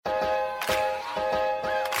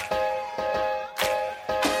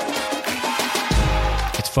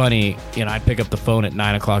funny, I'd pick up the phone at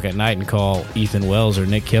 9 o'clock at night and call Ethan Wells or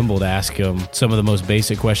Nick Kimball to ask them some of the most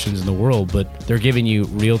basic questions in the world, but they're giving you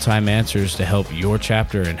real-time answers to help your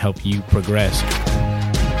chapter and help you progress.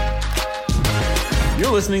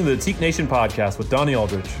 You're listening to the Teak Nation podcast with Donnie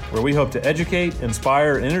Aldrich, where we hope to educate,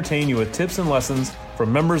 inspire, and entertain you with tips and lessons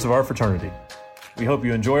from members of our fraternity. We hope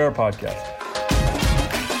you enjoy our podcast.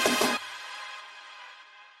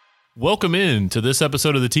 Welcome in to this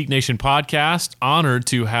episode of the Teak Nation podcast. Honored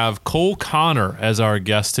to have Cole Connor as our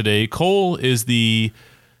guest today. Cole is the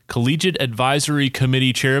Collegiate Advisory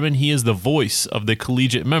Committee Chairman. He is the voice of the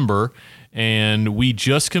collegiate member, and we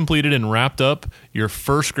just completed and wrapped up your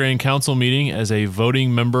first Grand Council meeting as a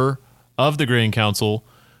voting member of the Grand Council.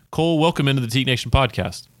 Cole, welcome into the Teak Nation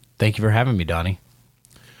podcast. Thank you for having me, Donnie.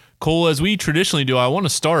 Cole, as we traditionally do, I want to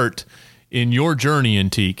start in your journey in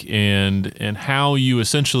Teak and how you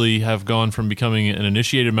essentially have gone from becoming an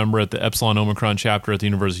initiated member at the Epsilon Omicron chapter at the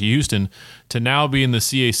University of Houston to now being the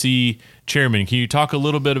CAC chairman. Can you talk a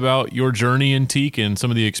little bit about your journey in Teak and some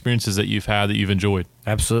of the experiences that you've had that you've enjoyed?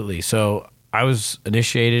 Absolutely. So I was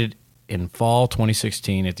initiated in fall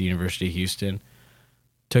 2016 at the University of Houston,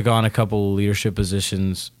 took on a couple of leadership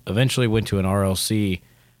positions, eventually went to an RLC,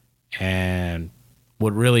 and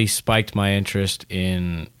what really spiked my interest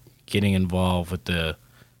in getting involved with the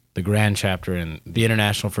Grand Chapter and the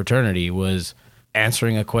International Fraternity was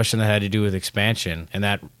answering a question that had to do with expansion, and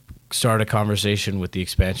that started a conversation with the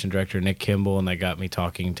expansion director, Nick Kimball, and that got me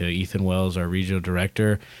talking to Ethan Wells, our regional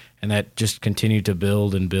director, and that just continued to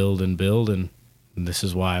build and build and build, and this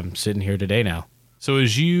is why I'm sitting here today now. So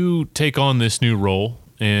as you take on this new role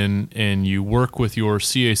and you work with your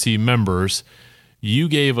CAC members, you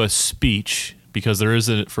gave a speech, because there is,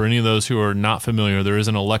 for any of those who are not familiar, there is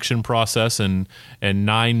an election process, and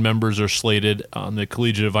 9 members are slated on the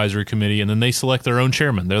Collegiate Advisory Committee, and then they select their own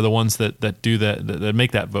chairman. They're the ones that do that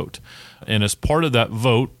make that vote. And as part of that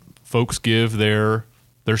vote, folks give their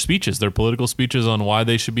speeches, their political speeches on why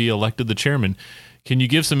they should be elected the chairman. Can you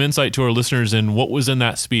give some insight to our listeners in what was in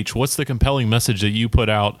that speech? What's the compelling message that you put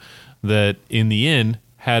out that in the end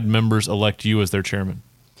had members elect you as their chairman?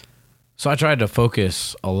 So I tried to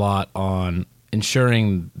focus a lot on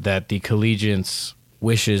ensuring that the collegians'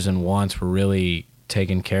 wishes and wants were really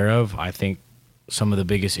taken care of. I think some of the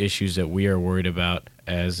biggest issues that we are worried about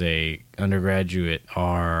as a undergraduate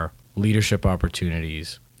are leadership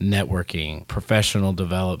opportunities, networking, professional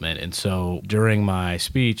development. And so during my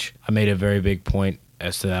speech, I made a very big point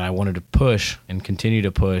as to that I wanted to push and continue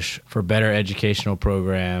to push for better educational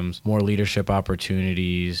programs, more leadership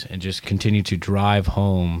opportunities, and just continue to drive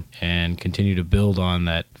home and continue to build on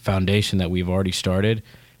that foundation that we've already started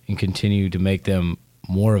and continue to make them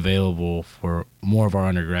more available for more of our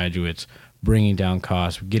undergraduates, bringing down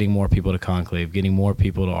costs, getting more people to Conclave, getting more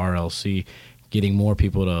people to RLC, getting more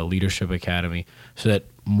people to Leadership Academy, so that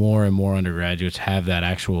more and more undergraduates have that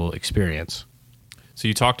actual experience. So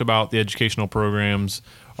you talked about the educational programs.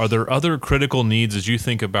 Are there other critical needs as you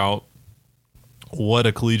think about what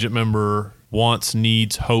a collegiate member wants,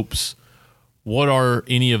 needs, hopes? What are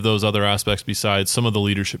any of those other aspects besides some of the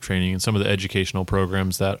leadership training and some of the educational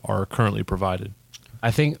programs that are currently provided? I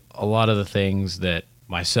think a lot of the things that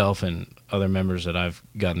myself and other members that I've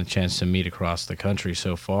gotten a chance to meet across the country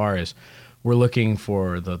so far is we're looking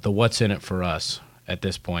for the what's in it for us at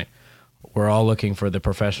this point. We're all looking for the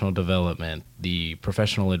professional development, the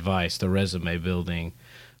professional advice, the resume building.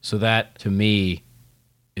 So that, to me,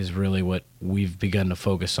 is really what we've begun to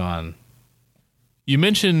focus on. You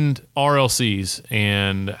mentioned RLCs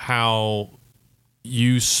and how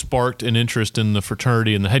you sparked an interest in the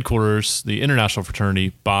fraternity and the headquarters, the international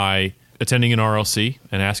fraternity, by attending an RLC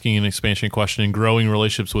and asking an expansion question and growing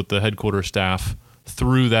relationships with the headquarters staff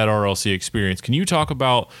through that RLC experience. Can you talk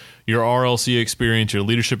about your RLC experience, your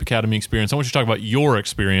Leadership Academy experience? I want you to talk about your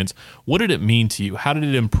experience. What did it mean to you? How did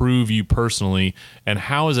it improve you personally? And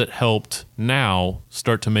how has it helped now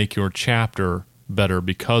start to make your chapter better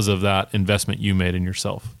because of that investment you made in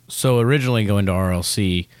yourself? So originally going to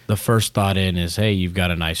RLC, the first thought in is, hey, you've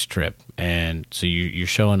got a nice trip. And so you're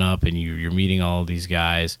showing up and you're meeting all of these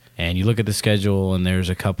guys. And you look at the schedule and there's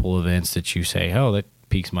a couple events that you say, oh, that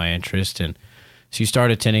piques my interest. And so you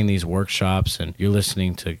start attending these workshops and you're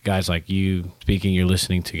listening to guys like you speaking, you're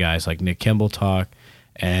listening to guys like Nick Kimball talk,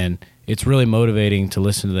 and it's really motivating to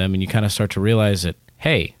listen to them, and you kind of start to realize that,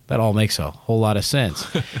 hey, that all makes a whole lot of sense.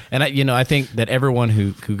 And I think that everyone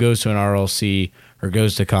who goes to an RLC or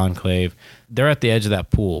goes to Conclave, they're at the edge of that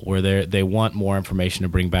pool where they want more information to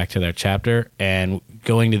bring back to their chapter, and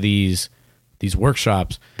going to these these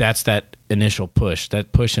workshops, that's that initial push,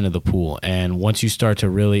 that push into the pool. And once you start to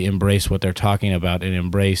really embrace what they're talking about and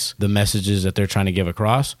embrace the messages that they're trying to give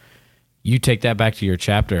across, you take that back to your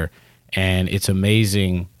chapter, and it's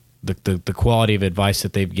amazing the quality of advice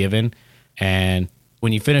that they've given. And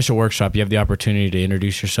when you finish a workshop, you have the opportunity to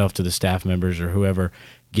introduce yourself to the staff members or whoever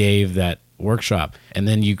gave that workshop. And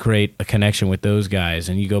then you create a connection with those guys,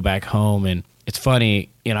 and you go back home. And it's funny,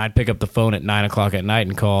 I'd pick up the phone at 9 o'clock at night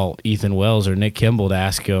and call Ethan Wells or Nick Kimball to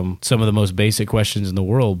ask them some of the most basic questions in the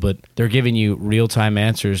world, but they're giving you real-time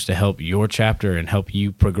answers to help your chapter and help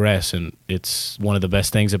you progress. And it's one of the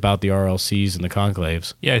best things about the RLCs and the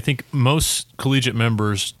conclaves. Yeah, I think most collegiate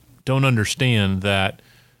members don't understand that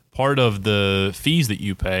part of the fees that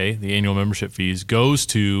you pay, the annual membership fees, goes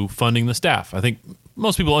to funding the staff. I think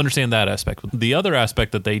most people understand that aspect. The other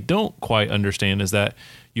aspect that they don't quite understand is that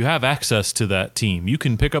you have access to that team. You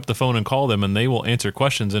can pick up the phone and call them, and they will answer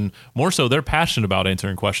questions. And more so, they're passionate about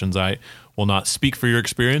answering questions. I will not speak for your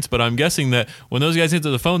experience, but I'm guessing that when those guys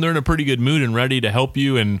answer the phone, they're in a pretty good mood and ready to help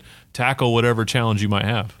you and tackle whatever challenge you might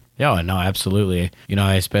have. Yeah, no, absolutely.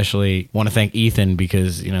 I especially want to thank Ethan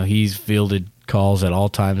because, he's fielded calls at all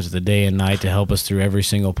times of the day and night to help us through every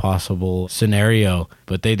single possible scenario.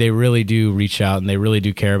 But they really do reach out, and they really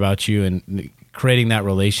do care about you and creating that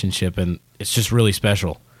relationship. And it's just really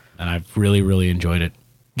special. And I've really, really enjoyed it.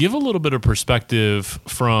 Give a little bit of perspective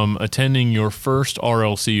from attending your first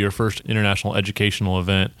RLC, your first international educational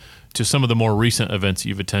event, to some of the more recent events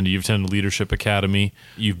you've attended. You've attended Leadership Academy.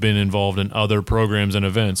 You've been involved in other programs and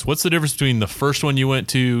events. What's the difference between the first one you went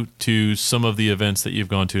to some of the events that you've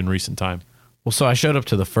gone to in recent time? Well, so I showed up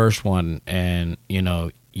to the first one, and,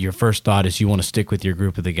 your first thought is you want to stick with your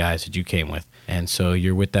group of the guys that you came with. And so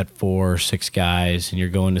you're with that 4 or 6 guys, and you're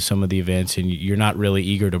going to some of the events, and you're not really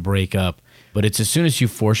eager to break up. But it's as soon as you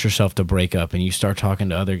force yourself to break up and you start talking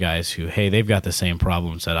to other guys who, hey, they've got the same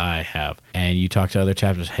problems that I have. And you talk to other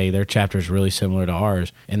chapters, hey, their chapter is really similar to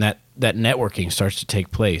ours. And that networking starts to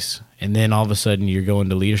take place. And then all of a sudden you're going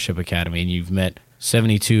to Leadership Academy, and you've met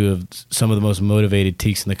 72 of some of the most motivated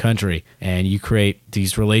teaks in the country. And you create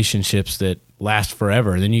these relationships that last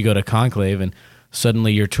forever. And then you go to Conclave, and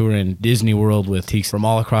suddenly you're touring Disney World with teaks from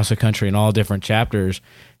all across the country in all different chapters.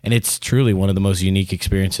 And it's truly one of the most unique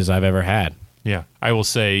experiences I've ever had. Yeah, I will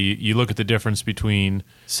say you look at the difference between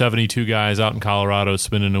 72 guys out in Colorado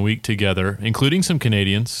spending a week together, including some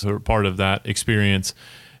Canadians who are part of that experience,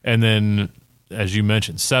 and then, as you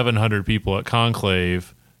mentioned, 700 people at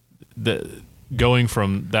Conclave, going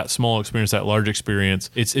from that small experience, that large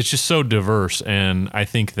experience, it's just so diverse. And I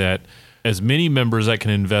think that as many members that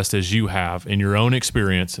can invest as you have in your own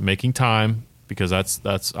experience, making time, because that's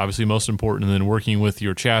obviously most important, and then working with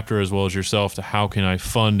your chapter as well as yourself to how can I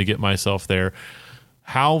fund to get myself there.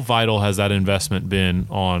 How vital has that investment been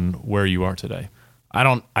on where you are today? I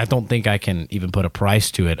don't think I can even put a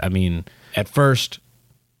price to it. I mean, at first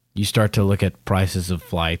you start to look at prices of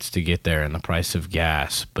flights to get there and the price of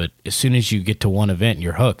gas, but as soon as you get to one event,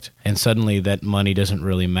 you're hooked. And suddenly that money doesn't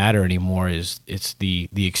really matter anymore. It's the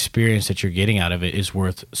experience that you're getting out of it is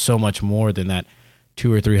worth so much more than that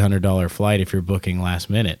 $200 or $300 flight if you're booking last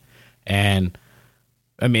minute. And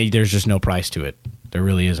I mean, there's just no price to it. There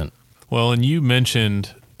really isn't. Well, and you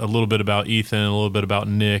mentioned a little bit about Ethan, a little bit about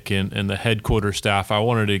Nick and the headquarters staff. I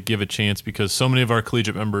wanted to give a chance because so many of our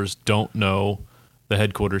collegiate members don't know the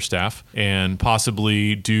headquarters staff, and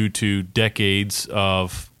possibly due to decades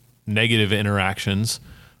of negative interactions,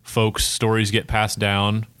 folks' stories get passed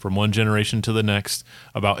down from one generation to the next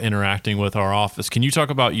about interacting with our office. Can you talk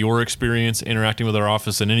about your experience interacting with our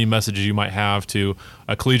office and any messages you might have to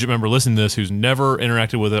a collegiate member listening to this who's never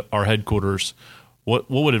interacted with our headquarters?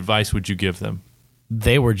 What advice would you give them?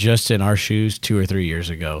 They were just in our shoes 2 or 3 years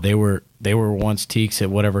ago. They were once teaks at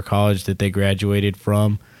whatever college that they graduated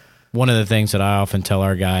from. One of the things that I often tell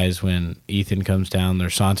our guys when Ethan comes down or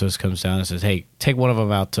Santos comes down and says, hey, take one of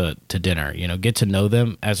them out to dinner, get to know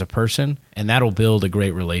them as a person, and that'll build a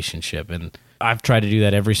great relationship. And I've tried to do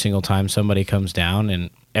that every single time somebody comes down,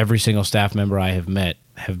 and every single staff member I have met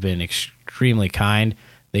have been extremely kind.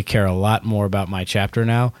 They care a lot more about my chapter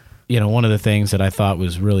now. One of the things that I thought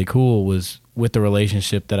was really cool was with the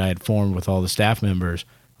relationship that I had formed with all the staff members.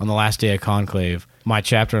 On the last day of Conclave, my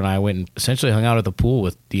chapter and I went and essentially hung out at the pool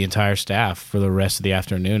with the entire staff for the rest of the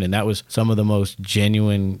afternoon. And that was some of the most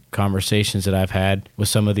genuine conversations that I've had with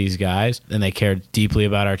some of these guys. And they cared deeply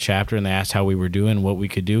about our chapter, and they asked how we were doing, what we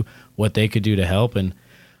could do, what they could do to help. And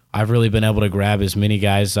I've really been able to grab as many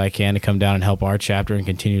guys as I can to come down and help our chapter and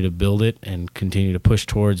continue to build it and continue to push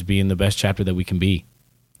towards being the best chapter that we can be.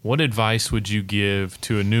 What advice would you give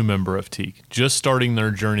to a new member of Teak, just starting their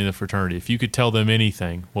journey in the fraternity? If you could tell them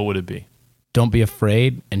anything, what would it be? don't be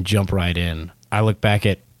afraid and jump right in. I look back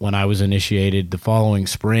at when I was initiated the following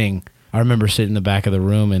spring. I remember sitting in the back of the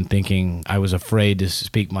room and thinking I was afraid to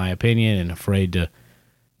speak my opinion and afraid to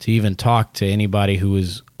even talk to anybody who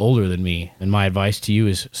was older than me. And my advice to you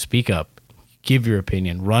is speak up, give your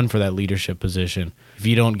opinion, run for that leadership position. If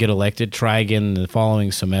you don't get elected, try again the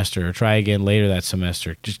following semester or try again later that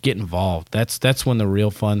semester. Just get involved. That's when the real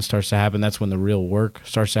fun starts to happen. That's when the real work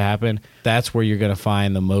starts to happen. That's where you're going to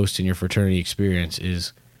find the most in your fraternity experience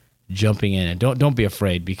is jumping in. And don't be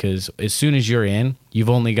afraid, because as soon as you're in, you've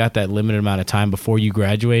only got that limited amount of time before you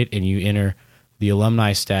graduate and you enter the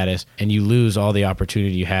alumni status, and you lose all the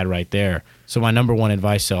opportunity you had right there. So my number one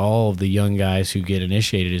advice to all of the young guys who get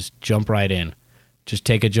initiated is jump right in. Just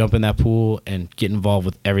take a jump in that pool and get involved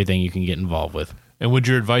with everything you can get involved with. And would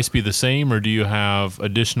your advice be the same, or do you have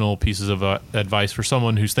additional pieces of advice for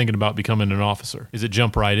someone who's thinking about becoming an officer? Is it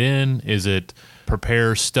jump right in? Is it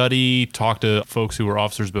prepare, study, talk to folks who were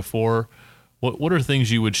officers before? What are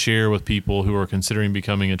things you would share with people who are considering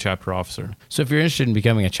becoming a chapter officer? So if you're interested in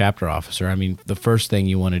becoming a chapter officer, I mean, the first thing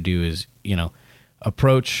you want to do is,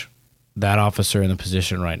 approach that officer in the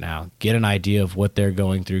position right now. Get an idea of what they're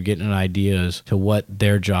going through, get an idea as to what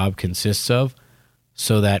their job consists of,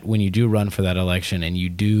 so that when you do run for that election and you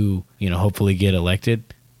do, hopefully get elected,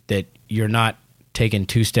 that you're not taking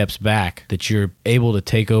 2 steps back, that you're able to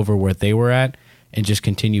take over where they were at and just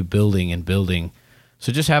continue building and building.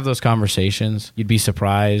 So just have those conversations. You'd be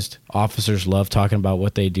surprised. Officers love talking about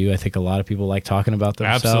what they do. I think a lot of people like talking about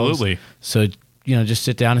themselves. Absolutely. So, just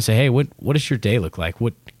sit down and say, hey, what does your day look like?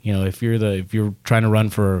 If you're trying to run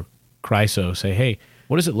for CRISO, say, hey,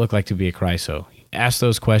 what does it look like to be a CRISO? Ask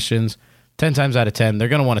those questions. 10 times out of 10, they're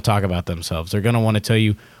going to want to talk about themselves. They're going to want to tell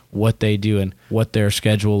you what they do and what their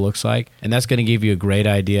schedule looks like. And that's going to give you a great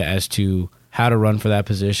idea as to how to run for that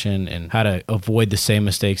position and how to avoid the same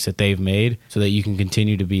mistakes that they've made so that you can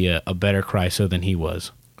continue to be a better CRISO than he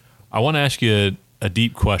was. I want to ask you a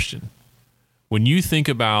deep question. When you think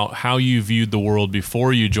about how you viewed the world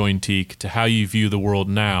before you joined TEAC to how you view the world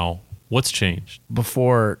now, what's changed?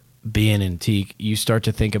 Before being in TEAC, you start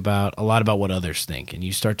to think a lot about what others think, and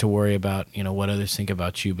you start to worry about, what others think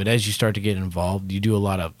about you. But as you start to get involved, you do a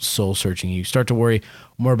lot of soul searching. You start to worry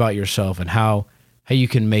more about yourself and how you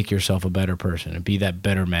can make yourself a better person and be that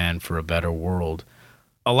better man for a better world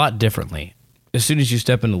a lot differently. As soon as you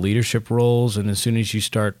step into leadership roles and as soon as you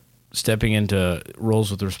start stepping into roles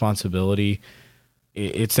with responsibility,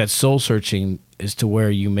 it's that soul searching as to where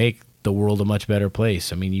you make the world a much better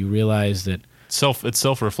place. I mean, you realize that it's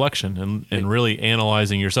self-reflection and really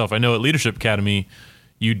analyzing yourself. I know at Leadership Academy,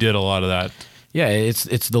 you did a lot of that. Yeah, it's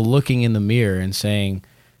the looking in the mirror and saying,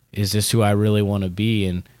 is this who I really want to be?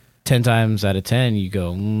 And 10 times out of 10, you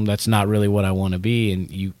go, that's not really what I want to be. And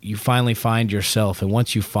you finally find yourself. And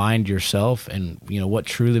once you find yourself and what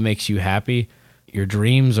truly makes you happy, your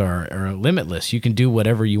dreams are limitless. You can do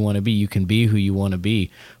whatever you want to be. You can be who you want to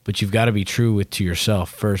be. But you've got to be true to yourself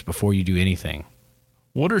first before you do anything.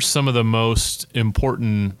 What are some of the most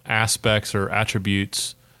important aspects or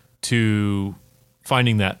attributes to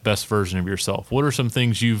finding that best version of yourself? What are some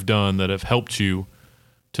things you've done that have helped you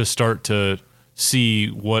to start to see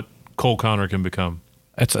what Cole Conner can become?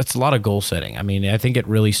 It's a lot of goal setting. I mean, I think it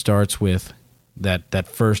really starts with that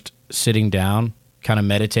first sitting down, kind of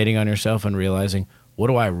meditating on yourself and realizing, what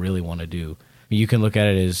do I really want to do? You can look at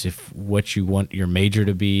it as if what you want your major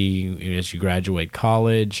to be as you graduate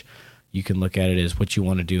college. You can look at it as what you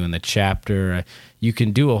want to do in the chapter. You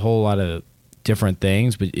can do a whole lot of different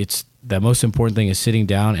things, but it's the most important thing is sitting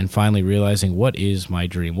down and finally realizing, what is my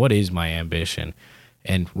dream? What is my ambition?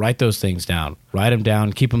 And write those things down. Write them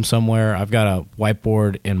down. Keep them somewhere. I've got a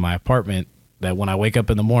whiteboard in my apartment that when I wake up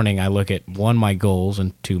in the morning, I look at 1, my goals,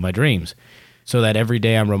 and 2, my dreams, so that every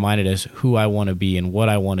day I'm reminded as who I want to be and what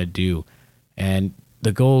I want to do. And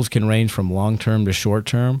the goals can range from long-term to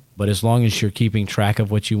short-term, but as long as you're keeping track of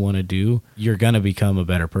what you want to do, you're going to become a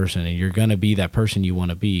better person, and you're going to be that person you want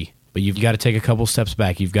to be. But you've got to take a couple steps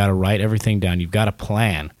back. You've got to write everything down. You've got to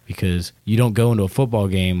plan, because you don't go into a football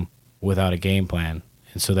game without a game plan.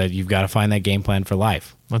 And so that you've got to find that game plan for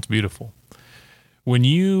life. That's beautiful. When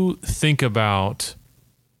you think about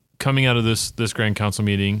coming out of this Grand Council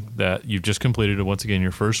meeting that you've just completed, once again,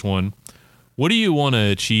 your first one, what do you want to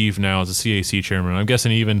achieve now as a CAC chairman? I'm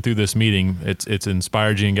guessing even through this meeting, it's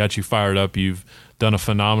inspired you and got you fired up. You've done a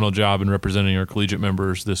phenomenal job in representing our collegiate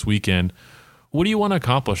members this weekend. What do you want to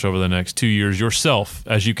accomplish over the next 2 years yourself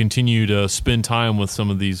as you continue to spend time with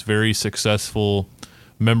some of these very successful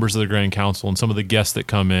members of the Grand Council and some of the guests that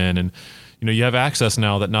come in? And you have access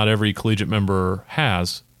now that not every collegiate member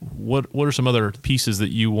has. What are some other pieces that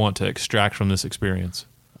you want to extract from this experience?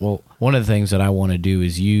 Well, one of the things that I want to do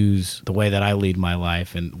is use the way that I lead my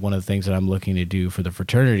life. And one of the things that I'm looking to do for the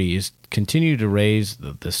fraternity is continue to raise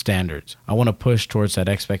the standards. I want to push towards that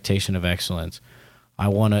expectation of excellence. I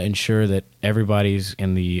want to ensure that everybody's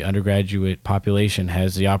in the undergraduate population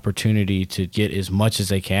has the opportunity to get as much as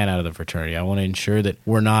they can out of the fraternity. I want to ensure that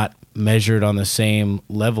we're not measured on the same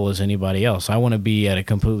level as anybody else. I want to be at a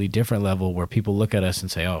completely different level where people look at us and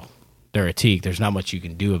say, oh, they're a Teke. There's not much you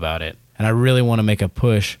can do about it. And I really want to make a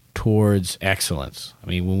push towards excellence. I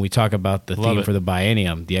mean, when we talk about the theme for the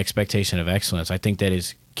biennium, the expectation of excellence, I think that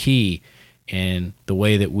is key in the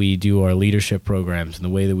way that we do our leadership programs and the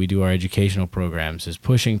way that we do our educational programs, is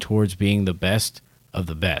pushing towards being the best of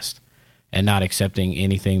the best and not accepting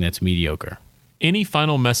anything that's mediocre. Any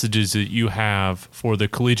final messages that you have for the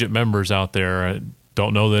collegiate members out there? I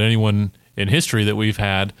don't know that anyone in history that we've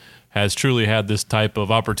had has truly had this type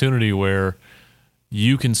of opportunity where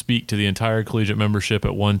you can speak to the entire collegiate membership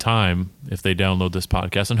at one time if they download this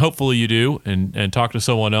podcast. And hopefully you do, and talk to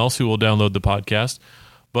someone else who will download the podcast.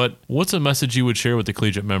 But what's a message you would share with the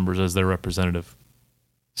collegiate members as their representative?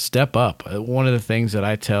 Step up. One of the things that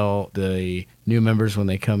I tell the new members when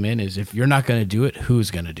they come in is, if you're not going to do it, who's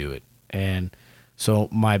going to do it? And so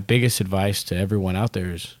my biggest advice to everyone out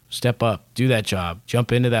there is step up, do that job,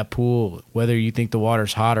 jump into that pool. Whether you think the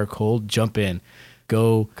water's hot or cold, jump in,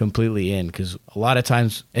 go completely in. Because a lot of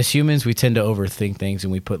times as humans, we tend to overthink things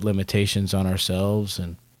and we put limitations on ourselves,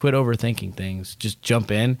 and quit overthinking things. Just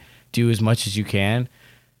jump in, do as much as you can.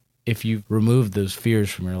 If you remove those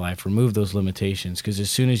fears from your life, remove those limitations, because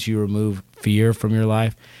as soon as you remove fear from your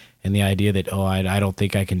life and the idea that, oh, I don't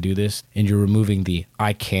think I can do this, and you're removing the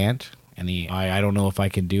I can't and the I don't know if I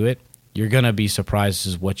can do it, you're going to be surprised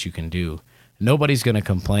as what you can do. Nobody's going to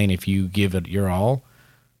complain if you give it your all.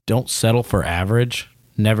 Don't settle for average.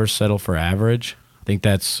 Never settle for average. I think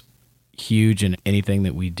that's huge in anything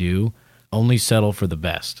that we do. Only settle for the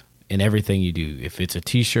best in everything you do. If it's a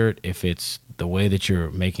t-shirt, if it's the way that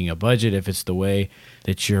you're making a budget, if it's the way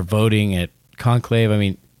that you're voting at conclave, I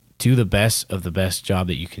mean, do the best of the best job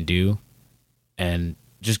that you can do, and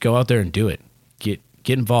just go out there and do it.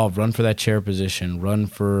 Get involved, run for that chair position, run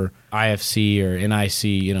for IFC or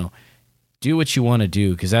NIC, do what you want to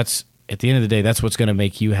do, because that's, at the end of the day, that's what's going to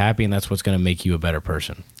make you happy, and that's what's going to make you a better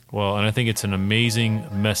person. Well, and I think it's an amazing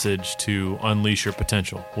message to unleash your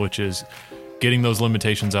potential, which is getting those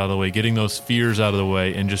limitations out of the way, getting those fears out of the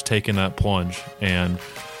way, and just taking that plunge. And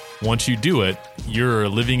once you do it, you're a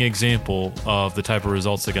living example of the type of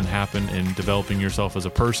results that can happen in developing yourself as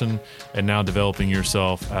a person, and now developing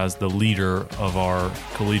yourself as the leader of our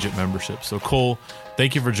collegiate membership. So Cole,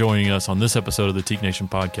 thank you for joining us on this episode of the Teke Nation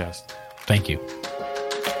podcast. Thank you.